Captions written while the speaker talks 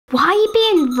Why are you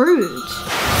being rude?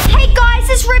 Hey guys,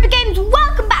 it's Ruby Games.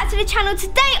 Welcome back to the channel.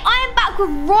 Today I am back with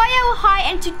Royale High,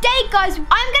 and today guys,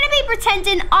 I'm going to be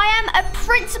pretending I am a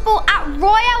principal at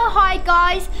Royale High,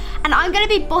 guys, and I'm going to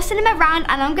be bossing them around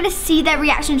and I'm going to see their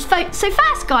reactions. So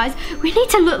first guys, we need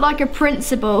to look like a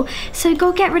principal. So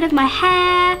go get rid of my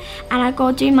hair, and I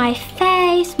gotta do my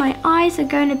face. My eyes are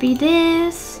going to be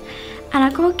this. And I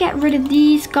gotta get rid of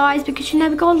these guys because, you know,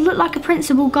 we gotta look like a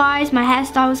principal, guys. My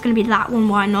hairstyle is gonna be that one,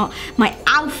 why not? My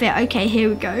outfit, okay, here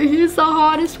we go. Here's the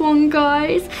hardest one,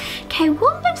 guys. Okay,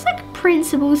 what looks like a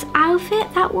principal's outfit?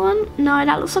 That one? No,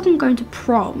 that looks like I'm going to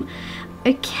prom.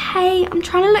 Okay, I'm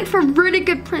trying to look for a really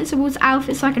good principal's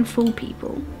outfit so I can fool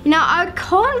people. You know, I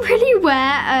can't really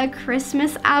wear a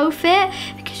Christmas outfit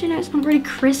because, you know, it's not really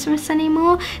Christmas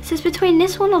anymore. So it's between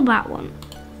this one or that one.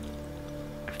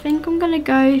 I think I'm gonna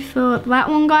go for that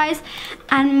one, guys.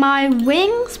 And my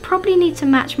wings probably need to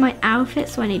match my outfit,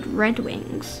 so I need red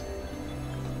wings.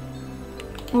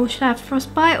 Or should I have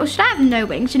frostbite? Or should I have no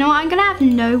wings? You know what, I'm gonna have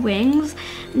no wings.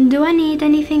 Do I need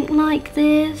anything like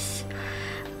this?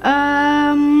 No,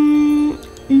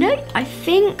 I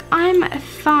think I'm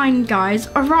fine, guys.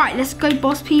 All right, let's go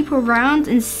boss people around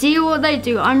and see what they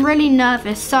do. I'm really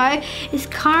nervous. So it's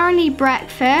currently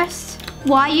breakfast.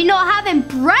 Why are you not having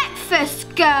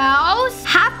breakfast, girls?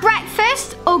 Have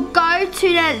breakfast or go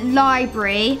to the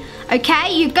library,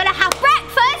 okay? You're gonna have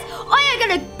breakfast or you're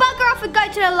gonna bugger off and go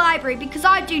to the library, because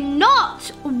I do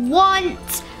not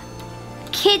want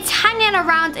kids hanging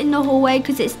around in the hallway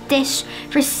because it's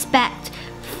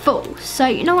disrespectful. So,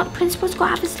 you know what? Principal's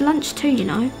gotta have his lunch too, you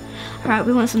know? All right,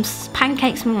 we want some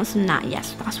pancakes, we want some that.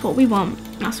 Yes, that's what we want.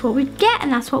 That's what we get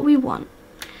and that's what we want.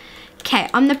 Okay,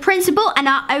 I'm the principal and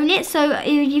I own it, so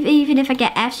even if I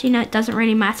get F's, you know, it doesn't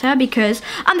really matter because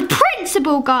I'm the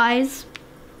principal, guys.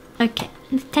 Okay,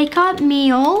 let's take our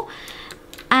meal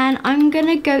and I'm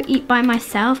gonna go eat by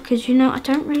myself because, you know, I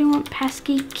don't really want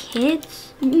pesky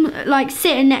kids like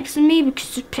sitting next to me,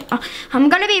 because I'm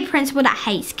gonna be a principal that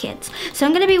hates kids. So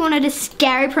I'm gonna be one of the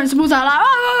scary principals that are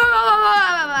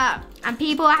like, and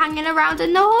people are hanging around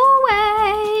in the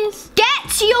hallways. Get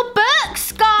to your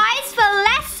books, guys, for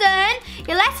lesson.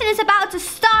 Your lesson is about to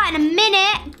start in a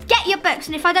minute. Get your books,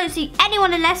 and if I don't see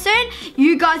anyone in lesson,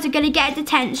 you guys are gonna get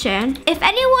detention. If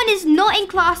anyone is not in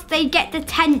class, they get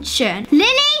detention.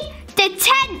 Lily,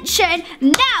 detention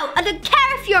now. I don't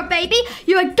care if you're a baby,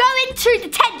 you are going to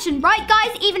detention, right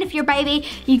guys? Even if you're a baby,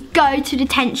 you go to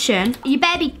detention. You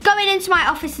better be going into my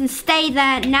office and stay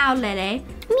there now, Lily.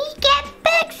 Me get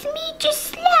books, me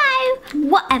just slow.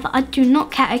 Whatever, I do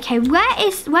not care. Okay,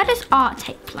 where does art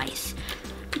take place?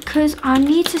 Because I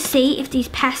need to see if these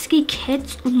pesky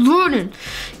kids are running.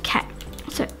 Okay,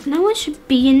 so no one should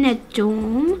be in their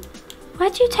dorm. Where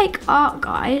do you take art,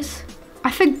 guys? I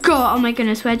forgot, oh my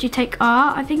goodness, where do you take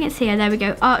art? I think it's here, there we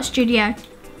go, art studio.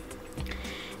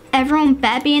 Everyone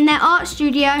better be in their art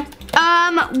studio.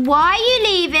 Why are you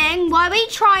leaving? Why were you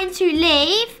trying to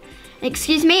leave?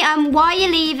 Excuse me, why are you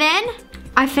leaving?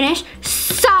 I finished.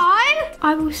 So,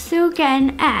 I will still get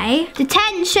an A.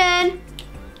 Detention.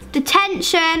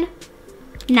 Detention.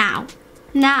 Now.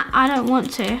 Nah, I don't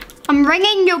want to. I'm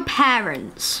ringing your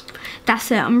parents. That's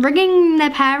it, I'm ringing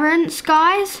their parents,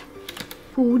 guys.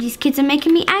 Oh, these kids are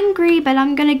making me angry, but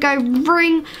I'm gonna go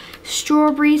ring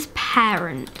Strawberry's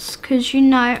parents, because, you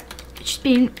know, she's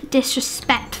being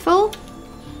disrespectful.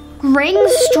 Ring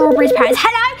Strawberry's parents.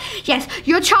 Hello? Yes,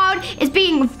 your child is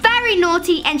being very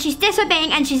naughty and she's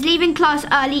disobeying and she's leaving class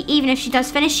early. Even if she does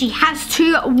finish, she has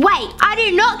to wait. I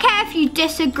do not care if you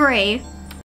disagree.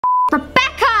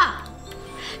 Rebecca!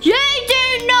 You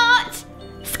do not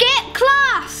skip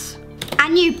class!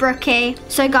 And you, Brookie.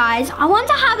 So guys, I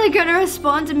wonder how they're gonna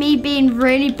respond to me being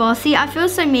really bossy. I feel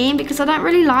so mean because I don't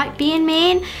really like being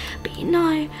mean. But you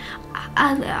know,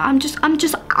 I'm just a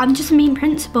mean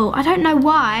principal. I don't know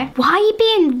why. Why are you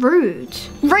being rude?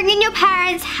 Ringing your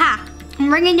parents, ha.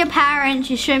 I'm ringing your parents.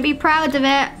 You shouldn't be proud of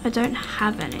it. I don't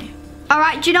have any. All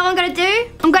right, do you know what I'm gonna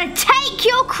do? I'm gonna take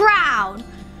your crown.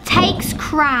 Takes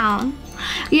crown.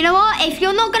 You know what? If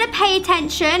you're not gonna pay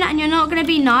attention and you're not gonna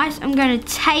be nice, I'm gonna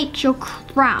take your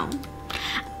crown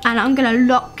and I'm gonna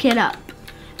lock it up.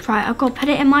 Right, I've got to put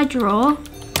it in my drawer.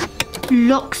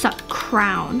 Locks up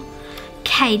crown.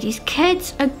 Okay, these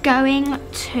kids are going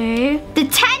to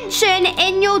detention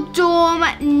in your dorm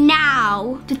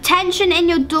now. Detention in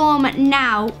your dorm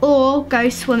now, or go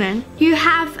swimming. You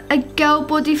have a girl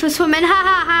body for swimming, ha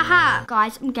ha ha ha.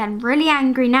 Guys, I'm getting really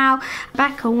angry now.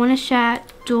 Becca, wanna share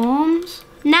dorms?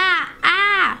 Nah,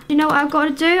 You know what I've got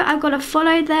to do? I've got to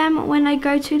follow them when they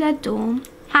go to their dorm.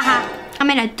 Haha, I'm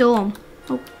in a dorm.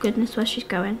 Oh goodness, where's she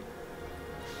going?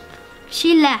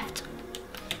 She left.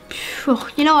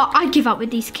 You know what? I give up with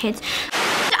these kids.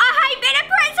 I hate being a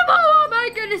principal. Oh my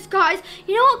goodness, guys.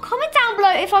 You know what? Comment down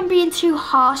below if I'm being too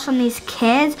harsh on these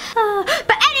kids.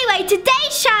 But anyway,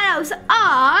 today's shadows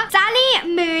are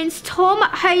Sally Moons, Tom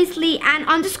Hosley, and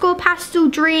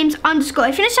 _PastelDreams_. If you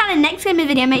want to shout in the next gaming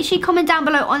video, make sure you comment down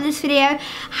below on this video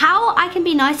how I can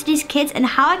be nice to these kids and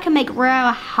how I can make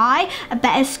Royale High a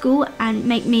better school and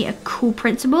make me a cool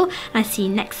principal. And I see you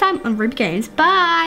next time on Ruby Games. Bye.